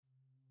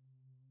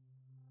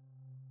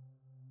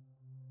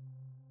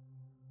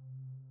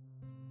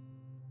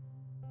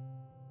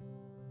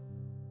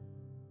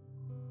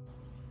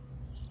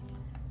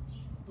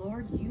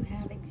Lord, you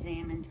have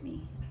examined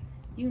me.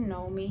 You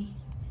know me.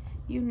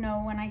 You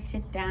know when I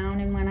sit down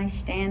and when I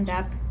stand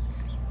up.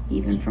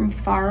 Even from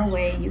far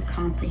away, you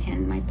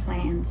comprehend my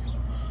plans.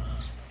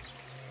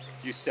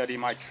 You study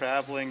my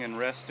traveling and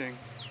resting.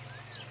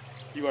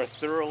 You are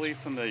thoroughly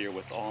familiar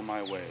with all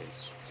my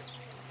ways.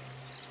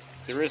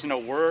 There isn't a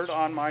word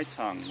on my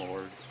tongue,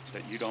 Lord,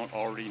 that you don't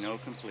already know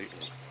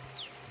completely.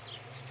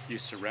 You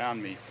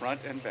surround me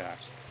front and back.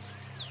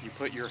 You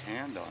put your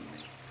hand on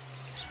me.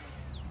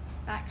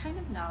 That kind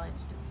of knowledge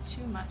is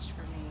too much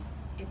for me.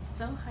 It's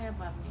so high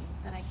above me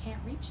that I can't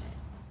reach it.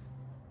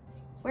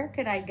 Where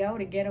could I go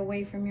to get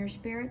away from your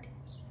spirit?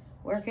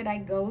 Where could I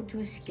go to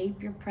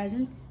escape your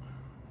presence?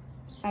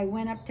 If I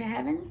went up to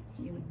heaven,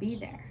 you would be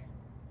there.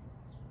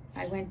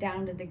 If I went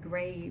down to the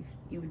grave,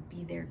 you would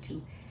be there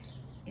too.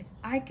 If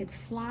I could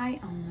fly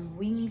on the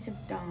wings of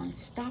dawn,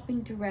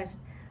 stopping to rest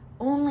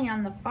only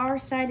on the far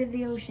side of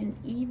the ocean,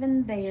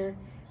 even there,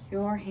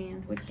 your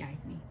hand would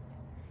guide me.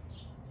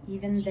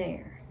 Even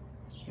there,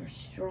 your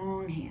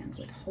strong hand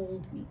would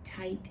hold me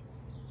tight.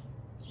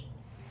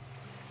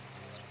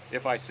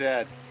 If I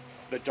said,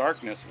 the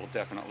darkness will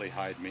definitely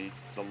hide me,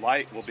 the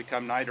light will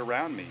become night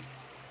around me,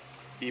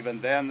 even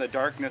then the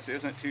darkness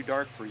isn't too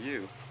dark for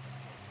you.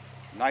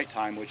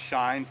 Nighttime would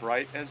shine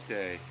bright as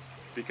day,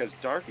 because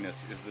darkness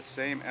is the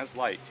same as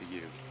light to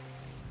you.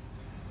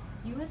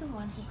 You are the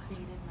one who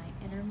created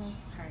my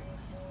innermost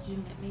parts. You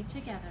knit me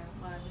together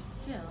while I was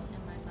still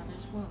in my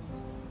mother's womb.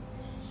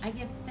 I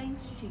give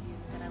thanks to you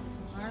that I was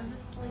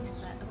marvelously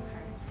set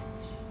apart.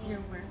 Your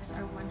works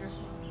are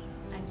wonderful.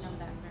 I know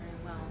that very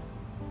well.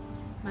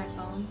 My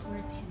bones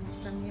weren't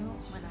hidden from you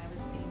when I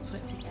was being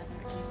put together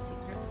in a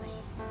secret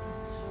place,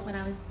 when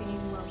I was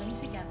being woven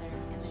together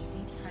in the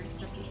deep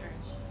parts of the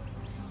earth.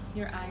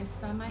 Your eyes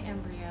saw my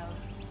embryo,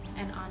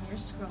 and on your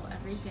scroll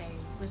every day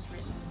was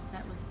written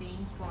that was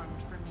being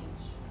formed for me,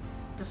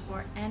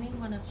 before any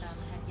one of them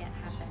had yet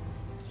happened.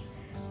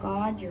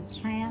 God, your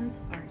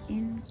plans are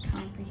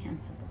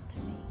incomprehensible to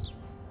me.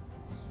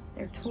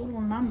 Their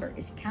total number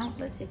is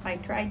countless. If I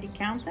tried to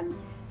count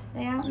them,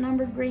 they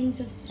outnumbered grains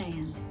of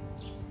sand.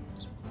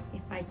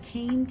 If I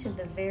came to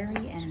the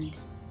very end,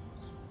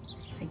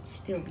 I'd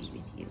still be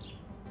with you.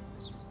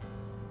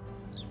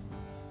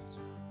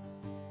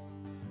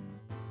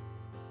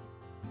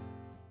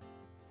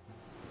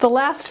 The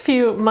last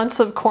few months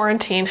of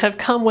quarantine have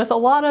come with a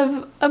lot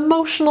of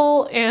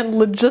emotional and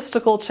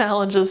logistical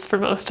challenges for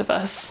most of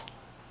us.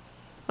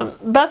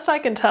 Best I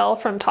can tell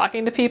from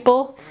talking to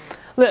people,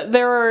 that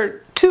there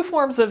are two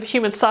forms of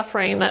human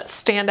suffering that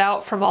stand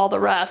out from all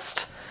the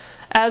rest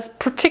as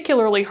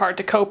particularly hard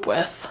to cope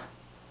with.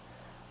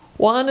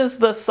 One is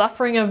the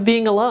suffering of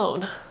being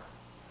alone.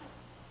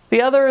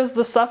 The other is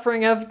the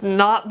suffering of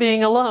not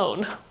being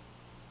alone.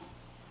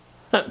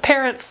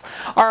 Parents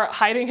are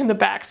hiding in the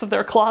backs of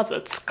their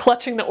closets,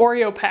 clutching the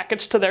Oreo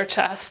package to their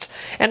chest,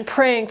 and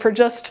praying for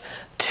just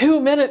 2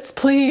 minutes,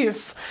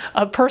 please,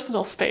 of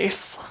personal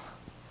space.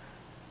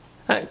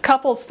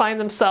 Couples find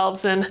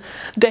themselves in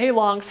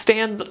day-long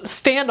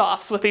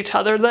standoffs with each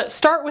other that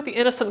start with the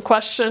innocent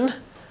question,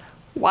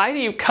 why do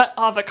you cut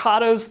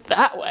avocados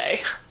that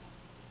way?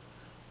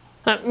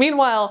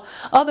 Meanwhile,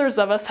 others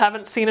of us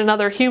haven't seen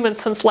another human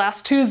since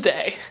last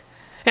Tuesday,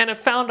 and have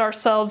found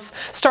ourselves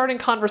starting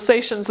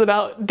conversations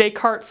about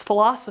Descartes'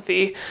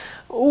 philosophy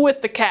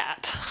with the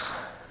cat.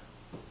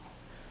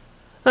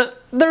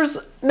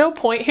 There's no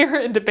point here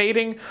in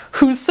debating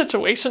whose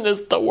situation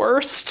is the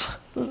worst,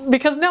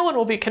 because no one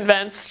will be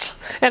convinced,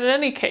 and in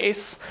any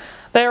case,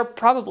 there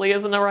probably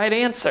isn't a right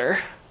answer.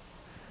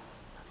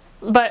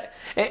 But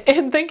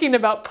in thinking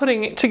about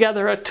putting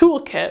together a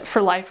toolkit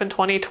for life in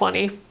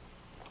 2020,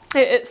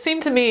 it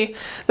seemed to me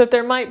that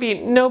there might be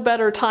no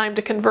better time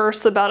to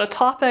converse about a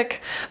topic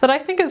that I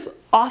think is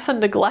often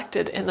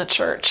neglected in the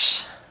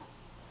church.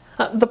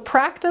 The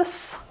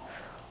practice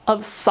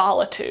of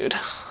solitude.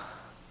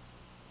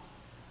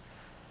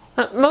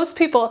 Most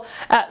people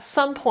at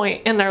some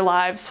point in their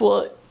lives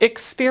will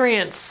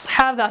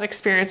have that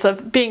experience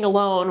of being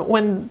alone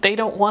when they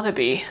don't want to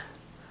be.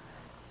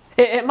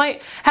 It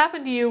might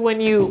happen to you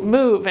when you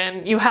move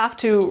and you have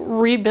to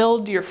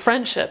rebuild your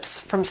friendships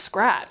from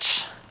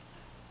scratch.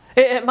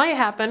 It might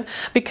happen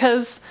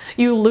because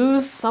you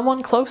lose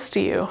someone close to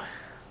you.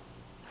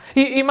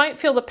 You might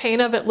feel the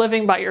pain of it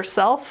living by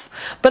yourself,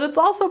 but it's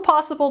also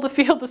possible to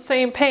feel the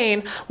same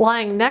pain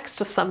lying next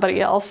to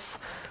somebody else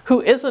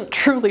who isn't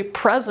truly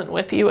present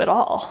with you at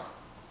all.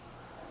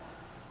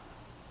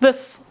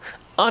 This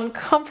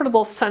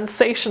uncomfortable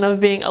sensation of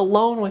being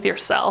alone with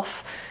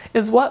yourself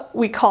is what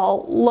we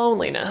call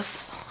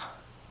loneliness.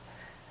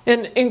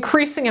 An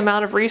increasing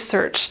amount of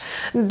research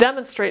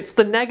demonstrates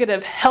the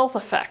negative health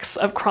effects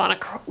of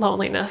chronic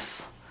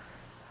loneliness,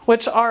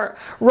 which are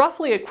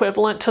roughly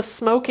equivalent to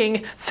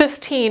smoking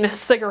 15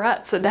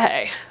 cigarettes a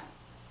day.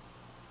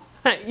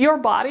 Your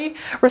body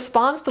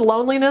responds to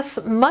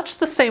loneliness much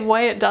the same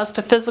way it does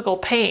to physical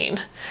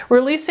pain,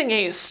 releasing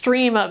a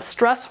stream of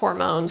stress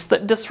hormones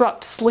that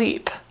disrupt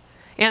sleep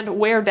and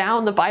wear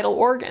down the vital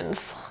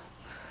organs.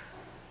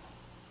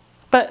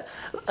 But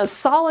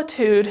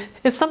solitude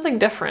is something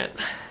different.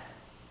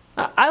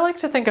 I like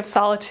to think of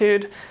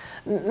solitude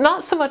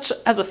not so much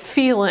as a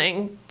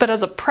feeling, but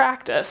as a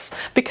practice,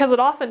 because it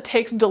often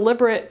takes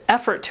deliberate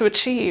effort to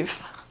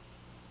achieve.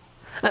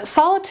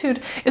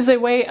 Solitude is a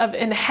way of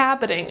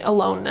inhabiting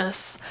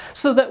aloneness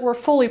so that we're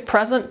fully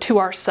present to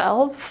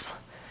ourselves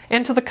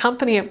and to the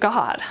company of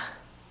God.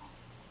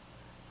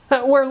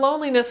 Where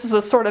loneliness is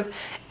a sort of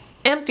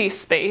empty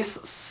space,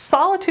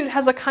 solitude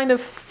has a kind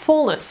of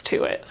fullness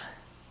to it.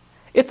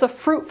 It's a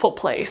fruitful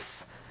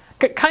place.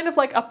 Kind of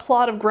like a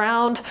plot of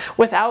ground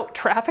without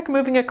traffic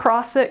moving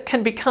across it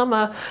can become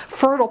a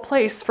fertile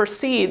place for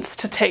seeds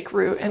to take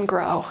root and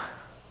grow.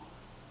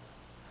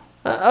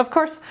 Of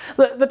course,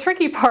 the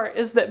tricky part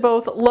is that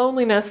both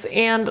loneliness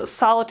and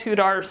solitude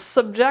are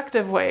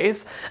subjective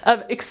ways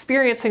of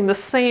experiencing the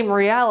same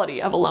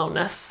reality of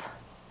aloneness.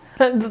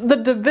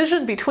 The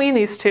division between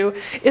these two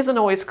isn't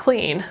always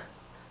clean.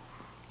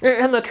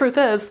 And the truth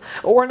is,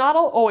 we're not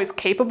always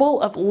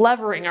capable of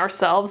levering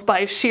ourselves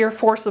by sheer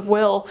force of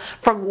will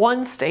from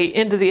one state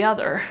into the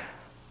other.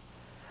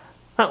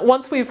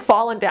 Once we've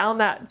fallen down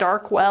that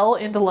dark well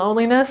into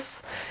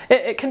loneliness,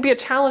 it can be a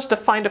challenge to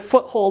find a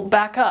foothold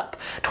back up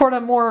toward a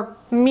more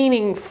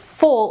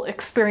meaningful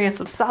experience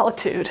of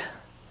solitude.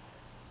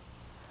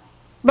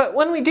 But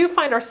when we do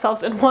find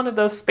ourselves in one of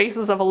those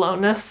spaces of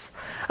aloneness,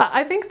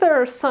 I think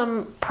there are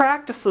some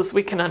practices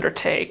we can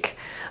undertake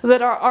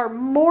that are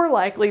more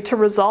likely to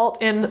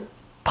result in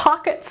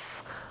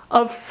pockets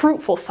of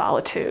fruitful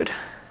solitude,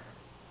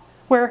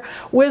 where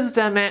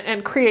wisdom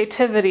and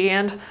creativity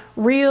and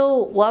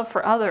real love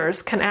for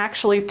others can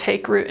actually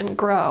take root and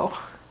grow.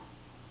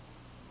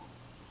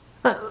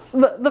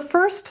 The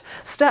first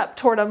step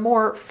toward a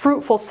more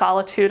fruitful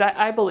solitude,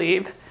 I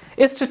believe,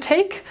 is to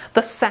take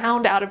the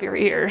sound out of your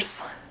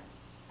ears.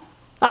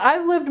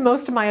 I've lived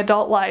most of my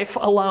adult life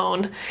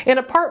alone in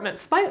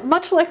apartments,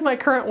 much like my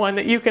current one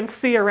that you can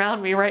see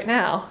around me right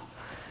now.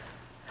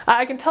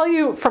 I can tell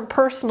you from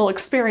personal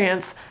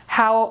experience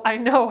how I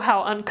know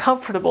how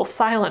uncomfortable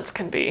silence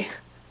can be.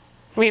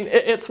 I mean,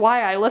 it's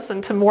why I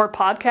listen to more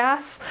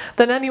podcasts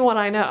than anyone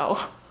I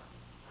know.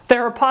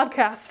 There are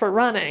podcasts for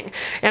running,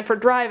 and for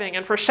driving,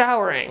 and for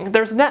showering.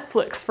 There's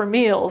Netflix for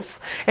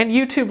meals, and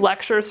YouTube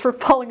lectures for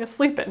falling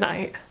asleep at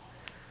night.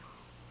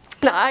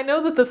 Now, I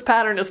know that this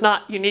pattern is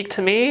not unique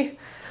to me,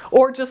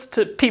 or just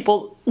to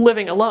people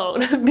living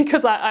alone,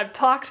 because I've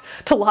talked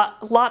to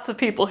lots of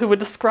people who would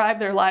describe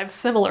their lives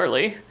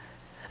similarly.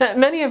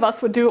 Many of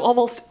us would do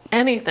almost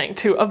anything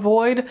to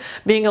avoid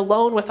being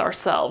alone with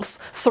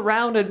ourselves,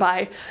 surrounded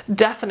by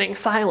deafening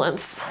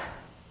silence.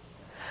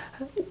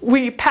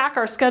 We pack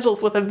our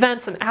schedules with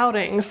events and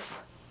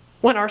outings.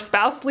 When our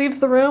spouse leaves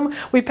the room,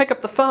 we pick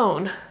up the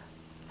phone.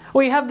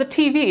 We have the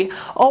TV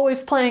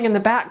always playing in the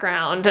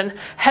background and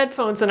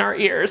headphones in our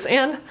ears,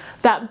 and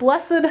that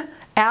blessed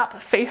app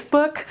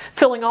Facebook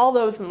filling all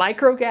those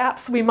micro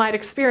gaps we might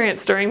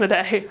experience during the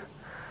day.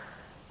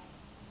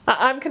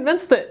 I'm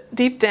convinced that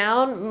deep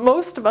down,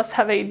 most of us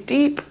have a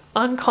deep,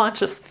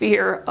 unconscious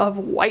fear of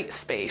white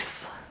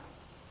space.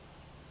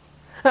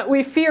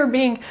 We fear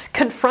being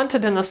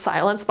confronted in the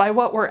silence by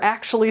what we're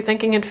actually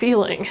thinking and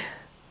feeling.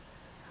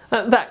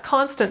 That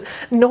constant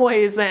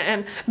noise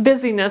and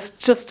busyness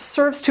just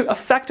serves to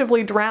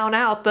effectively drown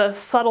out the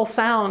subtle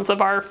sounds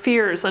of our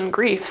fears and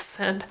griefs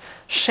and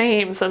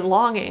shames and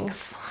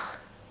longings.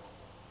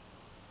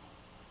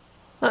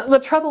 The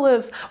trouble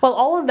is, while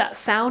all of that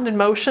sound and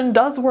motion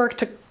does work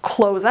to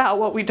close out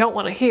what we don't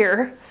want to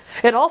hear,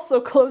 it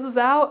also closes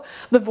out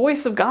the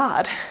voice of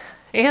God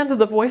and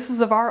the voices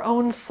of our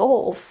own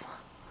souls.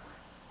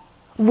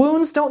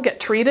 Wounds don't get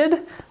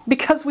treated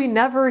because we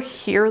never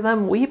hear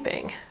them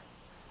weeping.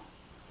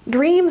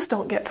 Dreams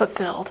don't get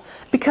fulfilled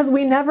because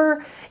we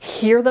never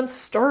hear them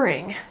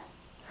stirring.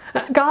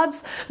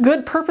 God's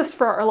good purpose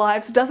for our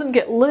lives doesn't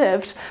get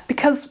lived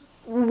because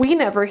we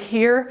never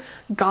hear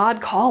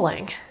God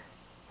calling.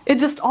 It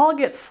just all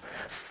gets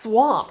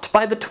swamped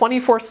by the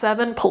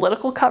 24/7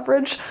 political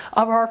coverage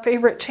of our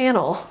favorite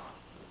channel.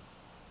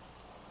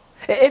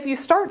 If you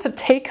start to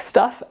take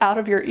stuff out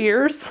of your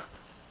ears,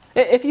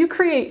 if you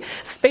create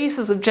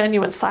spaces of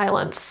genuine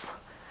silence,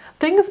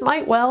 things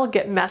might well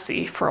get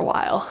messy for a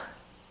while.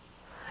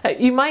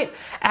 You might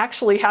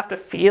actually have to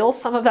feel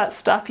some of that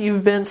stuff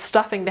you've been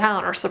stuffing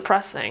down or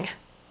suppressing.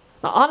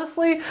 Now,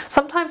 honestly,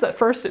 sometimes at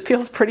first it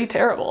feels pretty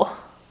terrible.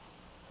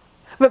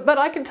 But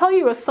I can tell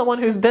you, as someone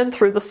who's been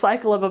through the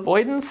cycle of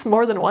avoidance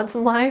more than once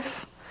in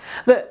life,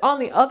 that on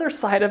the other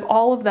side of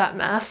all of that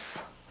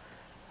mess,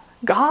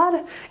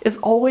 God is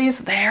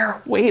always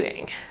there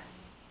waiting.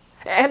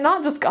 And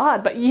not just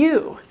God, but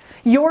you,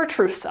 your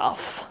true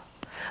self,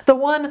 the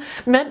one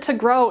meant to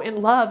grow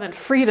in love and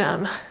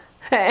freedom,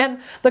 and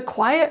the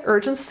quiet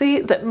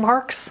urgency that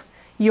marks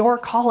your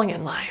calling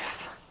in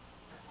life.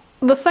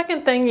 The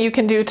second thing you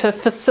can do to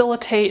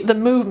facilitate the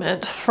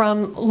movement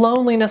from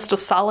loneliness to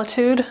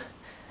solitude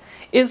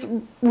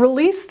is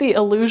release the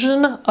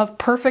illusion of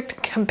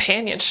perfect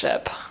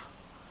companionship.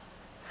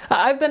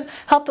 I've been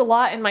helped a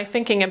lot in my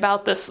thinking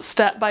about this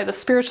step by the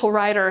spiritual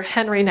writer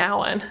Henry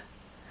Nouwen.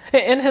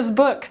 In his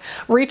book,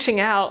 Reaching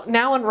Out,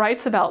 Nouwen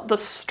writes about the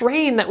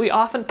strain that we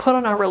often put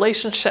on our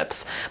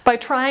relationships by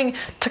trying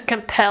to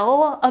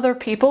compel other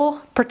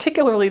people,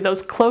 particularly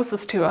those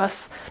closest to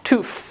us,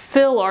 to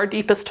fill our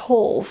deepest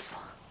holes.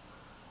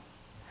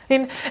 I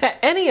mean,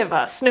 any of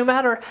us, no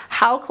matter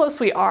how close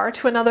we are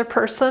to another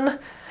person,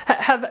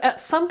 have at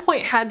some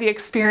point had the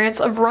experience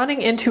of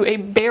running into a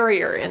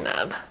barrier in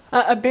them,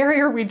 a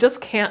barrier we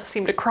just can't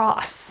seem to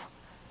cross.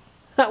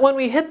 When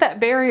we hit that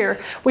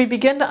barrier, we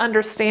begin to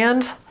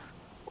understand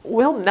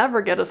we'll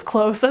never get as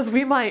close as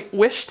we might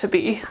wish to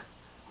be.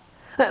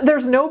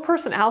 There's no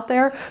person out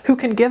there who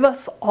can give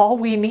us all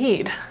we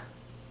need.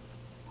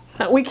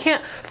 We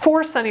can't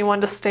force anyone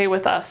to stay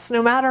with us,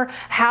 no matter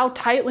how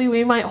tightly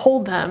we might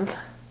hold them.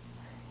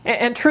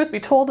 And truth be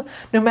told,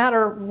 no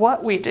matter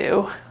what we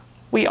do,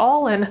 we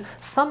all, in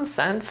some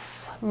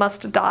sense,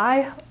 must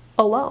die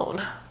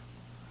alone.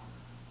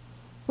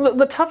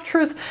 The tough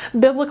truth,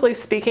 biblically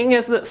speaking,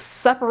 is that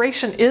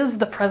separation is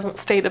the present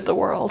state of the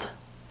world.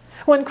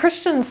 When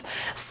Christians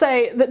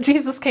say that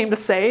Jesus came to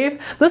save,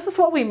 this is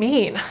what we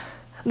mean.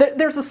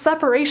 There's a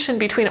separation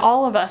between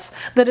all of us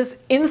that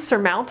is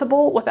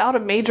insurmountable without a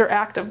major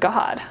act of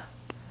God.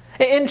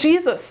 In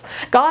Jesus,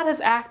 God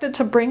has acted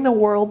to bring the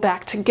world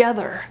back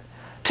together,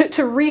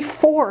 to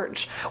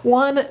reforge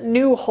one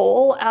new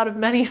whole out of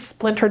many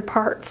splintered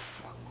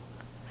parts.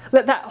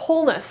 That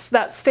wholeness,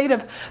 that state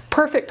of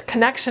perfect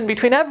connection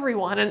between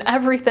everyone and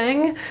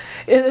everything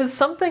is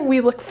something we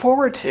look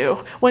forward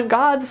to when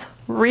God's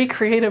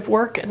recreative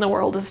work in the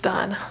world is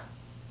done.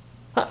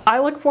 I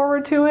look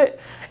forward to it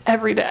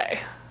every day.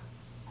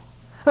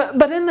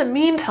 But in the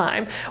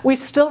meantime, we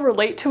still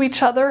relate to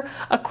each other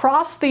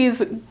across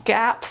these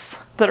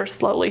gaps that are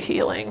slowly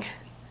healing.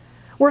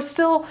 We're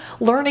still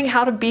learning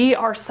how to be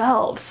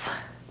ourselves,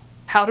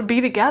 how to be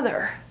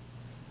together,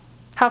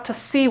 how to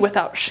see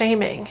without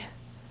shaming,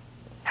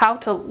 how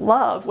to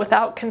love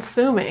without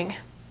consuming.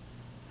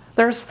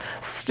 There's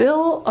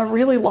still a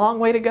really long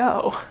way to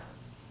go.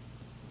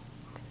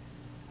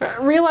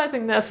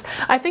 Realizing this,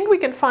 I think we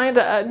can find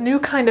a new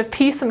kind of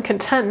peace and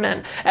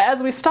contentment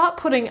as we stop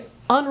putting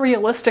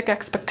unrealistic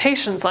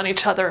expectations on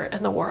each other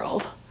in the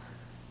world.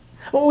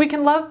 We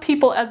can love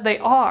people as they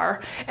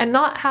are and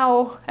not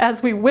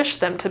as we wish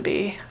them to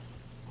be.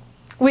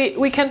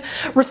 We can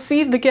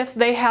receive the gifts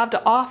they have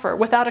to offer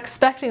without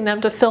expecting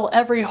them to fill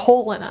every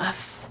hole in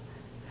us.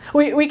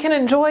 We can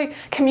enjoy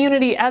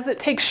community as it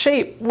takes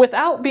shape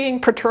without being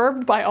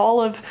perturbed by all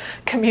of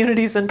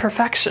community's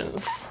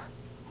imperfections.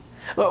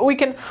 We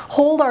can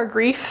hold our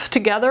grief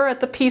together at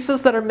the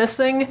pieces that are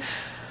missing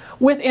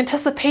with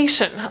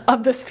anticipation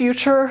of this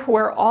future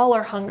where all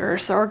our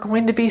hungers are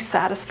going to be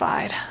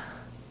satisfied.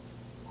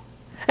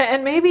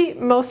 And maybe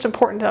most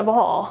important of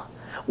all,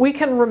 we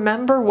can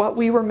remember what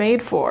we were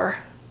made for.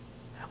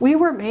 We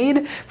were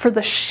made for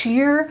the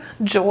sheer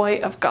joy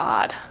of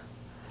God,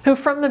 who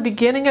from the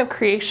beginning of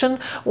creation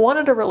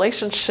wanted a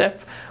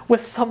relationship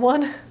with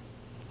someone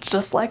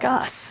just like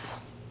us.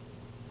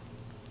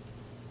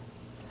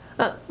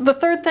 The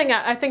third thing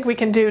I think we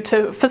can do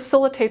to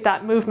facilitate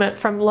that movement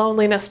from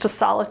loneliness to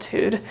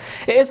solitude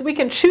is we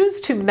can choose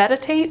to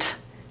meditate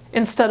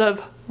instead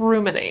of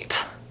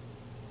ruminate.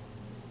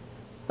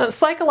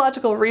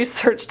 Psychological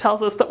research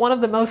tells us that one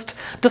of the most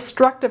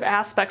destructive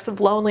aspects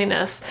of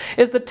loneliness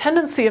is the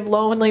tendency of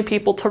lonely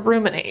people to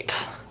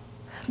ruminate.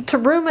 To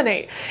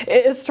ruminate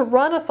is to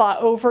run a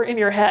thought over in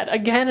your head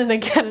again and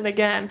again and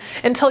again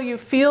until you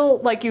feel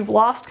like you've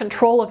lost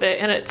control of it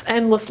and it's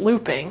endless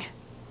looping.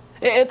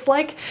 It's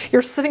like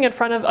you're sitting in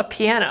front of a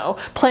piano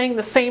playing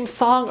the same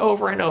song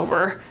over and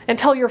over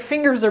until your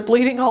fingers are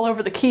bleeding all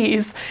over the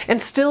keys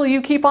and still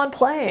you keep on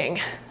playing.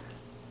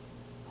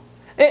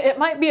 It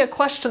might be a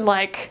question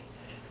like,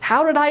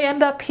 how did I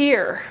end up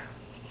here?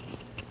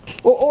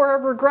 Or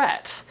a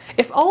regret.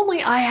 If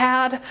only I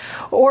had,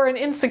 or an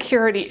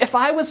insecurity, if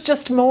I was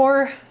just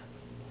more.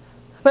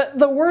 But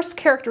the worst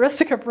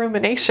characteristic of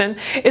rumination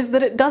is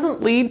that it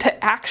doesn't lead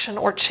to action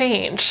or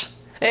change.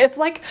 It's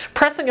like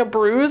pressing a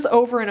bruise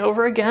over and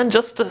over again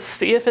just to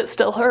see if it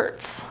still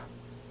hurts.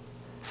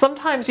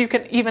 Sometimes you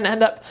can even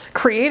end up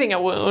creating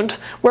a wound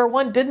where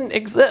one didn't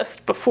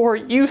exist before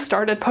you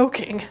started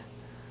poking.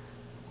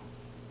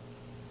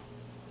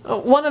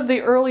 One of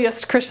the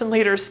earliest Christian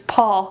leaders,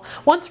 Paul,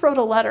 once wrote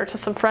a letter to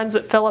some friends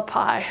at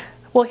Philippi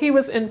while he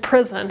was in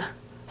prison,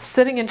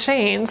 sitting in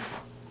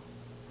chains,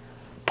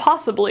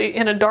 possibly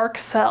in a dark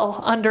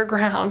cell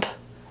underground.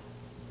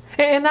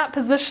 In that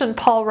position,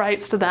 Paul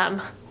writes to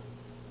them,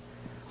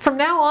 "From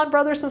now on,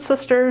 brothers and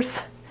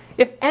sisters,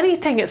 if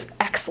anything is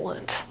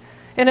excellent,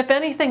 and if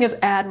anything is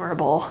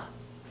admirable,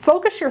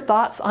 focus your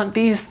thoughts on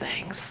these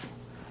things.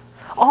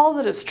 All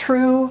that is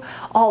true,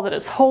 all that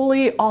is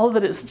holy, all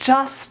that is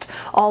just,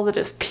 all that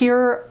is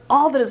pure,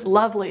 all that is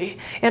lovely,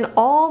 and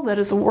all that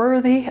is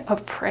worthy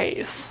of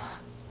praise."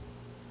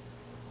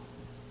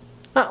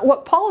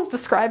 What Paul is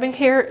describing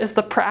here is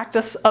the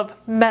practice of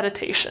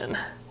meditation.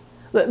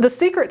 The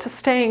secret to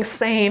staying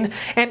sane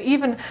and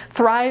even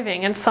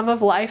thriving in some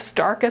of life's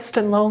darkest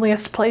and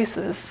loneliest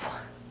places.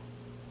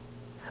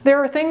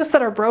 There are things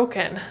that are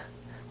broken,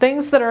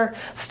 things that are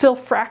still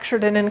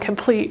fractured and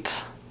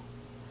incomplete.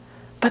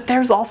 But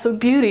there's also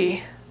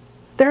beauty.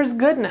 There's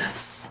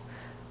goodness.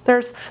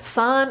 There's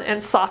sun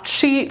and soft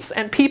sheets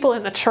and people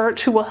in the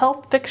church who will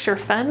help fix your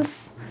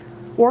fence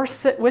or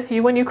sit with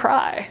you when you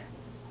cry.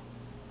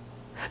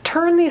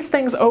 Turn these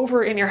things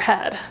over in your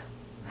head.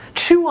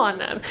 Chew on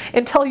them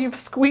until you've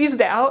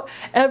squeezed out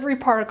every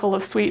particle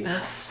of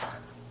sweetness.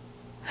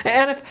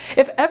 And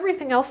if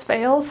everything else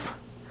fails,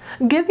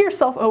 give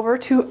yourself over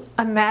to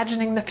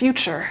imagining the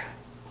future.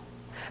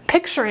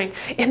 Picturing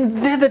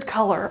in vivid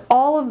color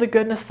all of the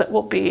goodness that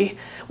will be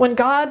when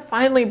God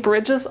finally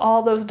bridges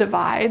all those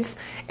divides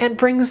and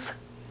brings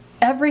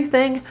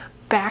everything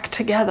back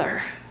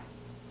together.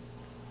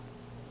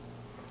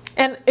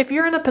 And if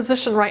you're in a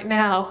position right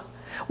now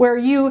where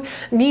you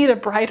need a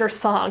brighter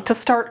song to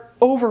start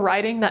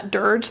overriding that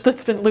dirge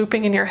that's been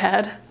looping in your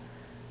head,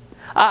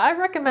 I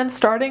recommend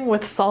starting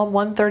with Psalm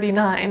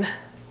 139.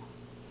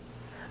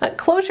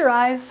 Close your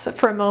eyes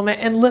for a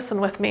moment and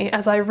listen with me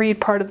as I read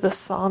part of this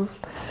psalm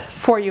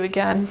for you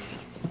again.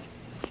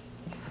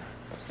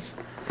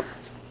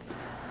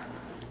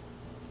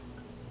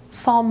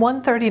 Psalm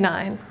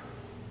 139.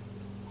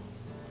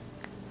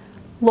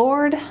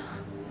 Lord,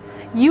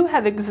 you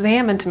have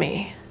examined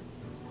me.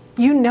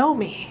 You know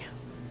me.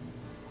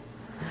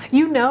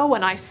 You know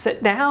when I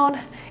sit down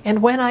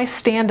and when I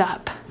stand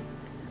up.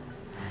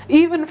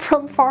 Even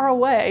from far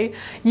away,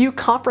 you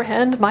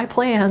comprehend my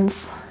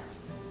plans.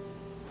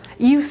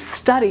 You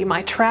study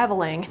my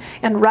traveling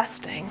and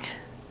resting.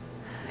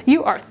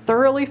 You are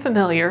thoroughly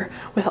familiar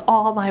with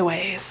all my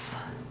ways.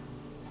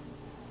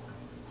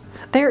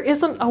 There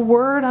isn't a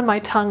word on my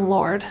tongue,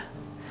 Lord,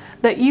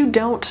 that you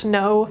don't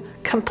know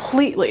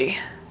completely.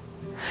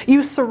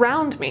 You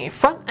surround me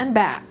front and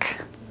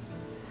back.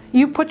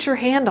 You put your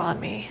hand on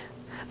me.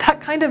 That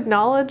kind of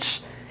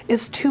knowledge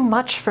is too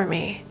much for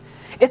me.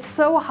 It's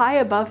so high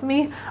above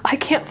me, I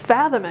can't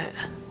fathom it.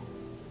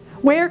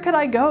 Where could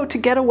I go to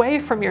get away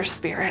from your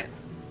spirit?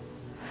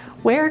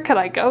 Where could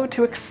I go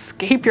to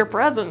escape your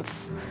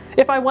presence?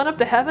 If I went up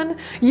to heaven,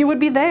 you would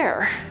be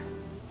there.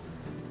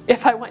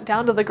 If I went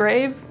down to the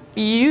grave,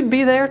 you'd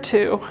be there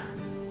too.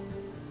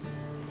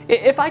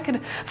 If I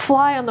could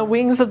fly on the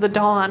wings of the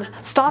dawn,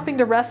 stopping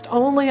to rest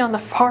only on the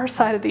far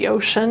side of the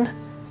ocean,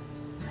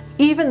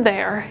 even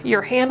there,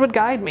 your hand would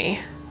guide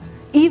me.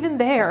 Even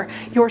there,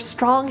 your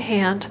strong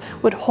hand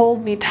would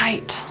hold me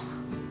tight.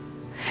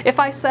 If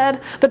I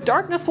said, the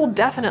darkness will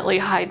definitely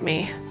hide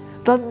me,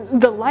 the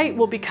light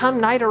will become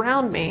night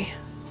around me.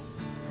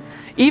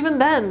 Even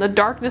then, the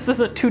darkness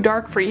isn't too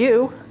dark for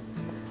you.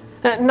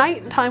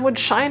 Nighttime would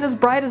shine as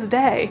bright as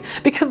day,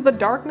 because the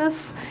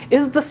darkness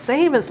is the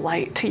same as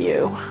light to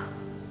you.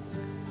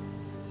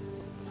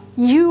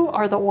 You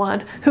are the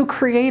one who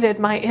created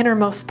my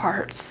innermost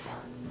parts.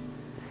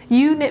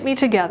 You knit me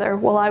together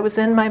while I was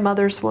in my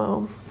mother's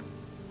womb.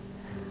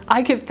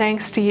 I give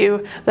thanks to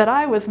you that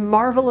I was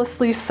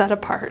marvelously set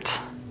apart.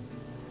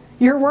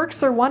 Your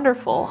works are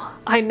wonderful.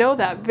 I know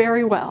that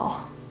very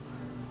well.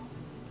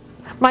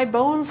 My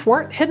bones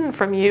weren't hidden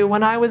from you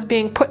when I was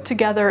being put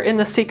together in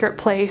the secret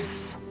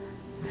place,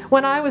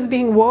 when I was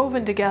being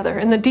woven together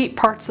in the deep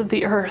parts of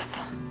the earth.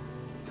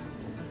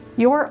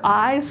 Your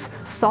eyes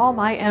saw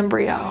my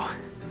embryo,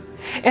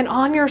 and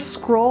on your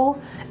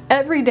scroll,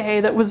 every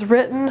day that was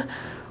written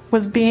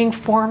was being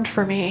formed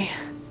for me,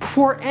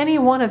 before any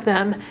one of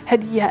them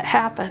had yet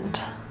happened.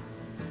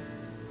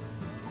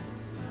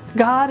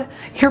 God,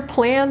 your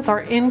plans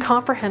are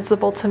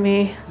incomprehensible to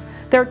me.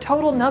 Their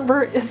total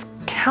number is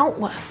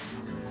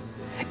countless.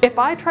 If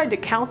I tried to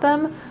count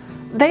them,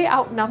 they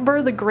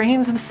outnumber the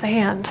grains of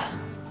sand.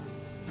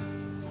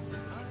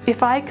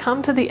 If I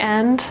come to the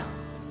end,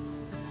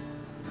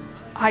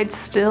 I'd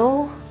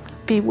still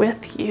be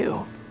with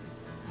you.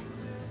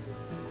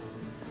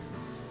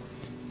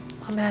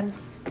 Amen.